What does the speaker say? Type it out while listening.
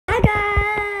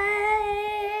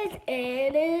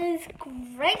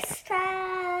race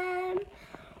time!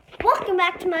 Welcome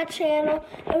back to my channel,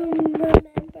 and remember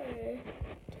to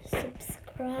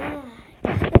subscribe.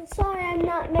 I'm sorry I'm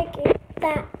not making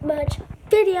that much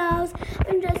videos.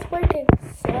 I'm just working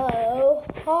so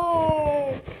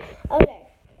hard. Okay,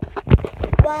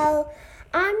 well,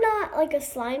 I'm not like a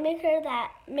slime maker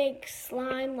that makes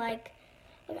slime like,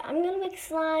 I'm gonna make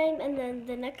slime and then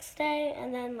the next day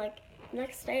and then like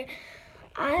next day.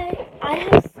 I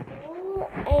have school,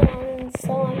 and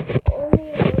so I'm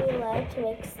only really allowed to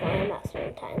make slime at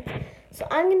certain times. So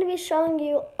I'm going to be showing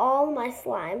you all my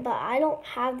slime, but I don't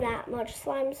have that much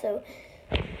slime, so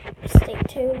stay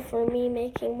tuned for me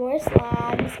making more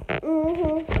slimes.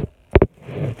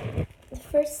 The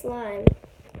first slime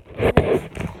is this.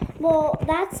 Well,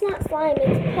 that's not slime,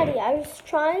 it's putty. I was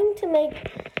trying to make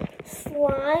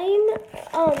slime,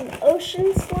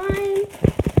 ocean slime.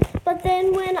 But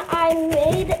then when I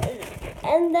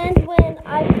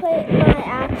put my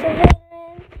activator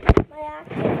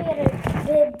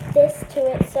did this to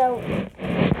it, so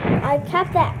I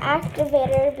kept that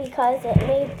activator because it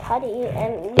made putty,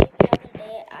 and maybe the other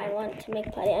day I want to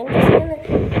make putty. I'm just going to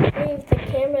leave the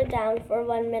camera down for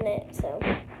 1 minute, so.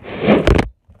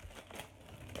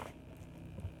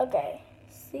 Okay,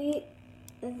 see,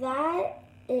 that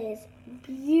is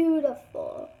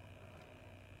beautiful.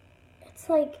 It's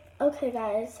like, okay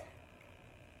guys,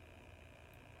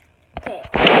 okay,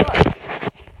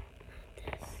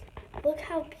 look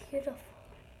how beautiful.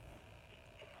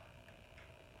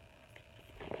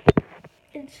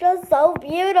 It's just so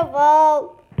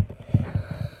beautiful.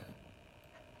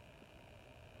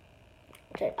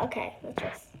 Okay, let's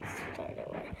just start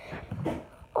over.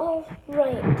 All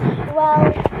right,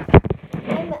 well,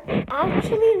 I'm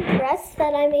actually impressed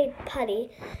that I made putty,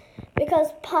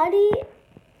 because putty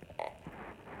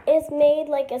is made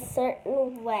like a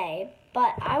certain way,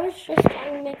 but I was just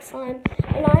trying to make slime,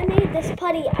 and I made this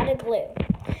putty out of glue.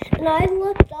 And I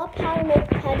looked up how to make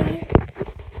putty.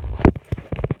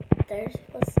 There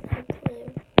was no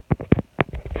glue.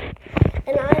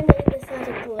 And I made this out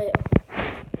of glue.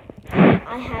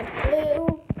 I had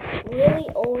glue, really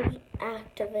old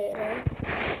activator.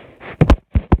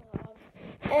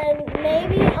 And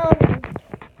maybe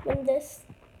when this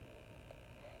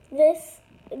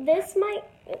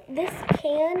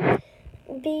can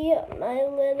be my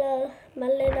little,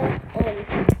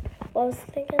 what was I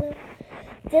thinking of?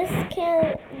 This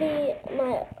can be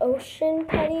my ocean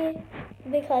putty,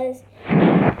 because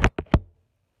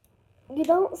you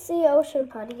don't see ocean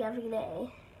putty every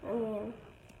day.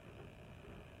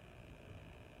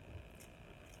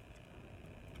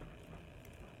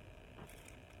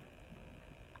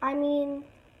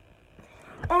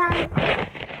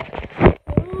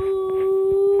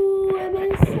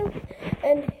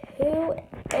 And who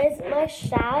is my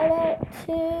shout out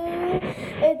to?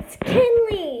 It's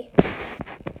Kinley,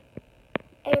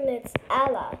 and it's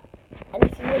Ella, and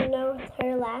if you want to know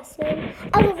her last name,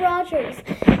 Ella Rogers,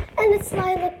 and it's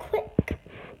Lila Quick,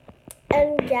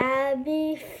 and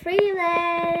Gabby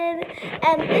Freeland,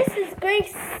 and this is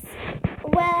Grace.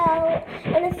 Well,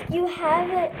 and if you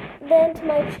haven't been to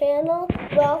my channel,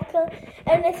 welcome,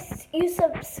 and if you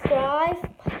subscribe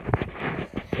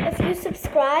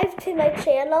to my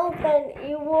channel, then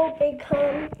you will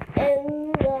become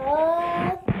in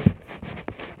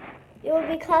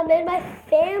my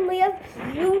family of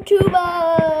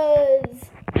YouTubers.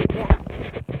 Yeah.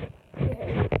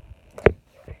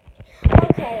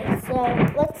 Okay, so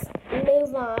let's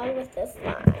move on with this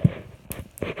line.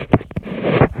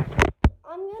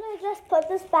 I'm gonna just put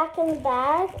this back in the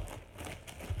bag,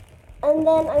 and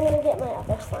then I'm gonna get my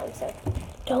other slime, so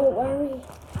don't worry.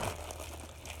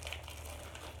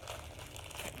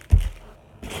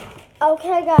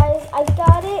 Okay guys, I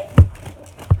got it.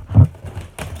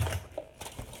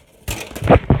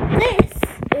 This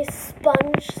is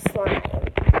sponge slime.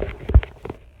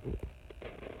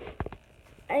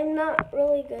 I'm not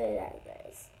really good at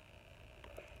this.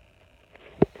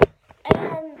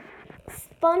 And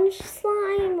sponge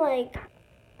slime,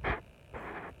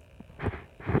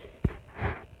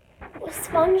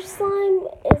 sponge slime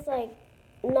is like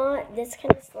not this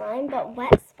kind of slime, but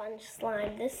wet sponge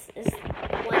slime. This is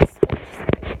wet sponge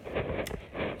slime.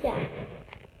 Yeah.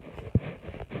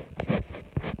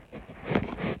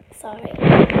 Sorry.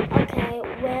 Okay,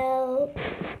 well,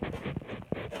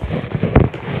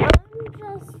 I'm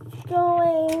just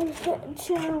going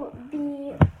to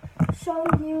be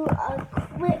showing you a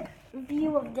quick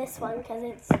view of this one,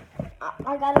 because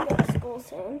I gotta go to school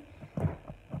soon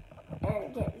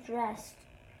and get dressed.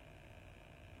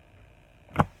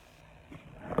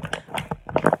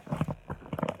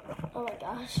 Oh my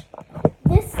gosh.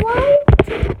 This slime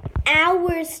took hours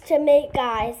hours to make,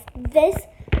 guys. This,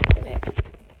 okay.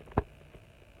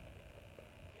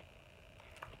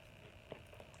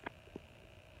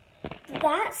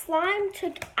 That slime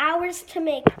took hours to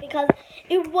make because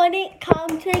it wouldn't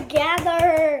come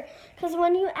together. Because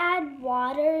when you add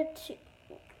lots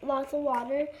of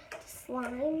water to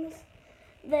slimes,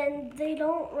 then they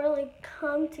don't really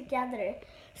come together.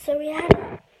 So we had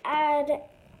to add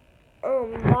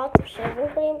lots of shaving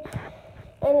cream,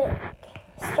 and it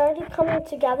started coming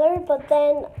together. But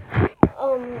then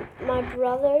my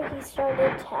brother, he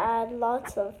started to add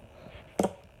lots of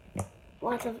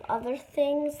other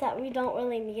things that we don't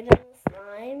really need in the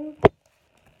slime,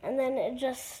 and then it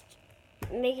just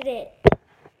made it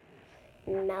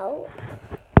melt.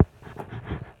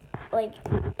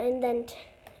 And then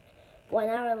 1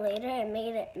 hour later, it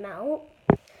made it melt.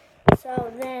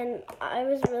 So then I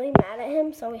was really mad at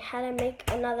him, so we had to make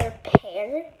another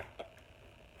pair.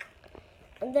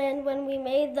 And then when we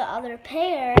made the other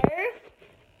pair,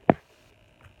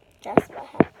 guess what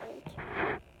happened?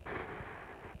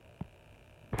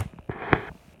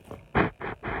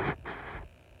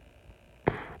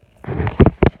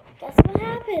 Guess what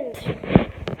happened?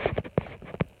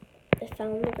 It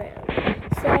fell on the ground.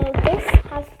 So this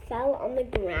has fell on the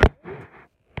ground.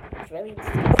 It's really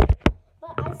disgusting.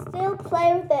 But I still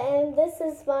play with it, and this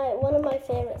is one of my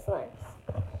favorite slimes.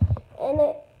 And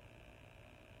it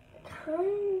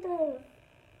kind of...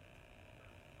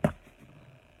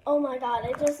 Oh my god,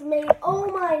 it just made... Oh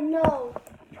my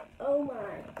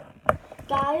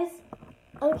Guys,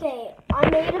 okay, I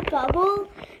made a bubble,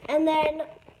 and then...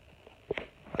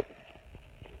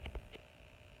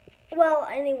 Well,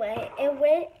 anyway, it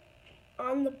went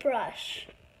on the brush.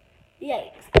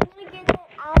 Yikes. I'm gonna get that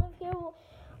out of here.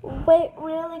 Wait,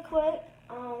 really quick.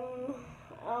 I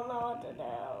don't know what to do.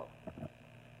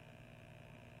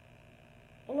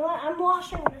 You know what? I'm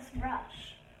washing this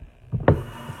brush.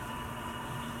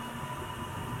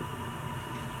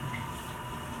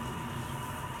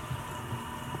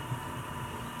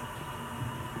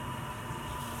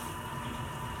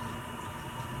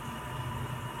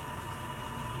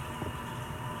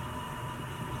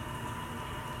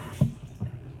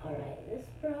 Alright, this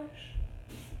brush.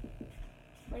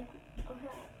 Okay,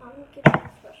 I'm gonna get this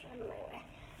brush out of my way.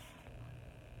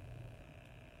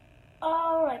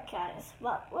 Alright, guys.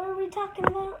 What were we talking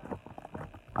about?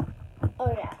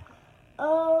 Oh, yeah.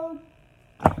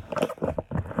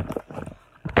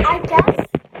 I guess,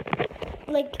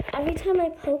 every time I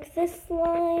poke this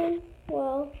slime,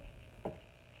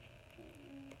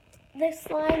 this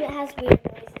slime, it has weird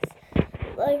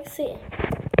noises. See.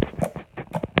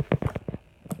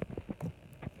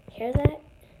 Hear that?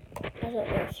 I don't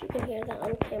know if you can hear that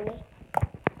on camera.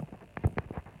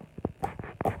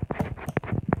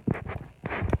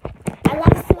 I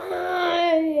love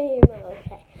slime!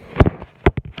 Okay.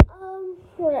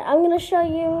 I'm going to show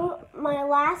you my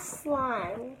last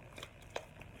slime.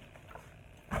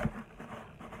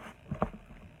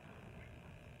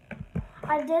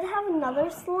 I did have another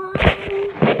slime,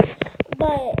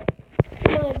 but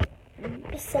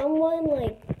someone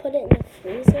put it in the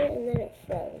freezer and then it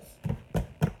froze.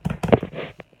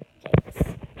 And I was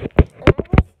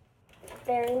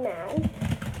very mad.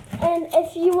 And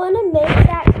if you want to make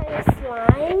that kind of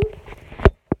slime,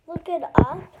 look it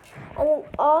up. And then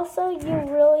also you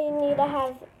really need to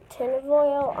have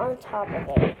tinfoil on top of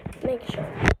it. Make sure.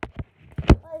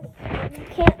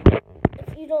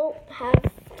 If you don't have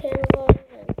tinfoil,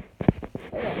 then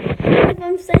okay. If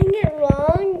I'm saying it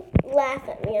wrong, laugh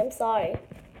at me. I'm sorry.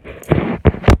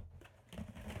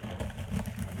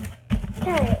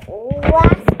 Okay,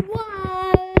 last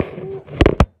one.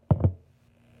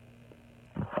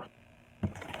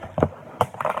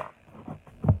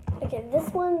 Okay, this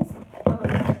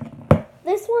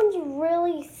one's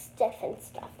really stiff and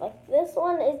stuff. This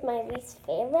one is my least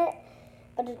favorite,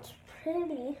 but it's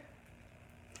pretty.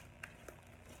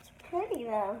 It's pretty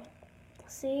though.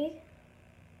 See?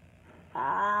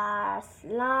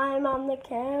 Slime on the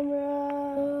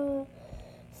camera.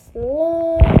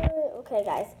 Slime. Okay,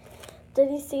 guys.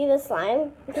 Did you see the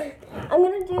slime? I'm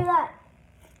gonna do that.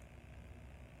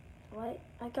 What?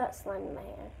 I got slime in my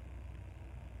hair.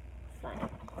 Fine.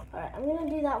 Alright, I'm gonna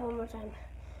do that one more time.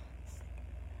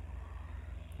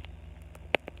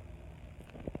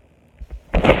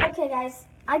 Okay, guys.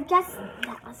 I guess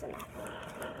that was enough.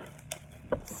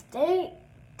 Stay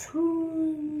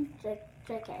tuned.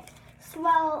 Okay. So,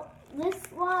 well, this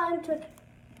slime it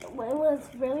was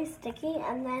really sticky,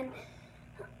 and then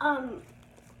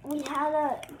we had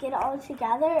to get it all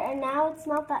together, and now it's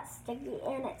not that sticky,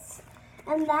 and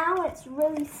now it's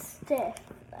really stiff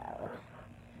though.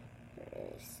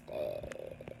 Really stiff.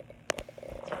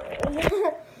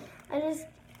 I just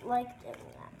like doing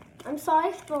that. I'm sorry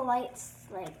if the lights,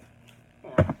 like,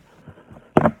 yeah.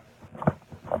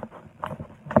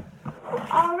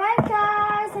 Alright,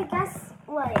 guys, I guess,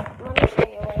 like, let me show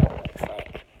you what it looks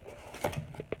like.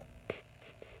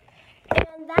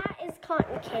 And that is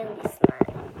cotton candy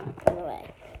slime, by the way.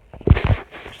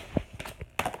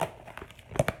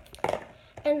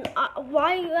 And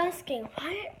why are you asking,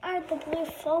 why are the blue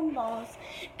foam balls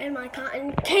in my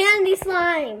cotton candy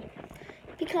slime?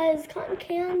 Because cotton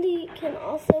candy can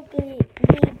also be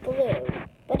blue,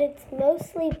 but it's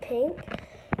mostly pink.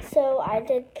 So I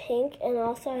did pink, and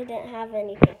also I didn't have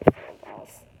any pink foam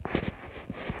balls.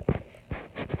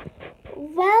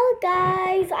 Well,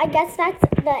 guys, I guess that's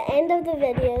the end of the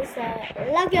video. So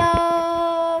love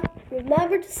y'all.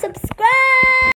 Remember to subscribe.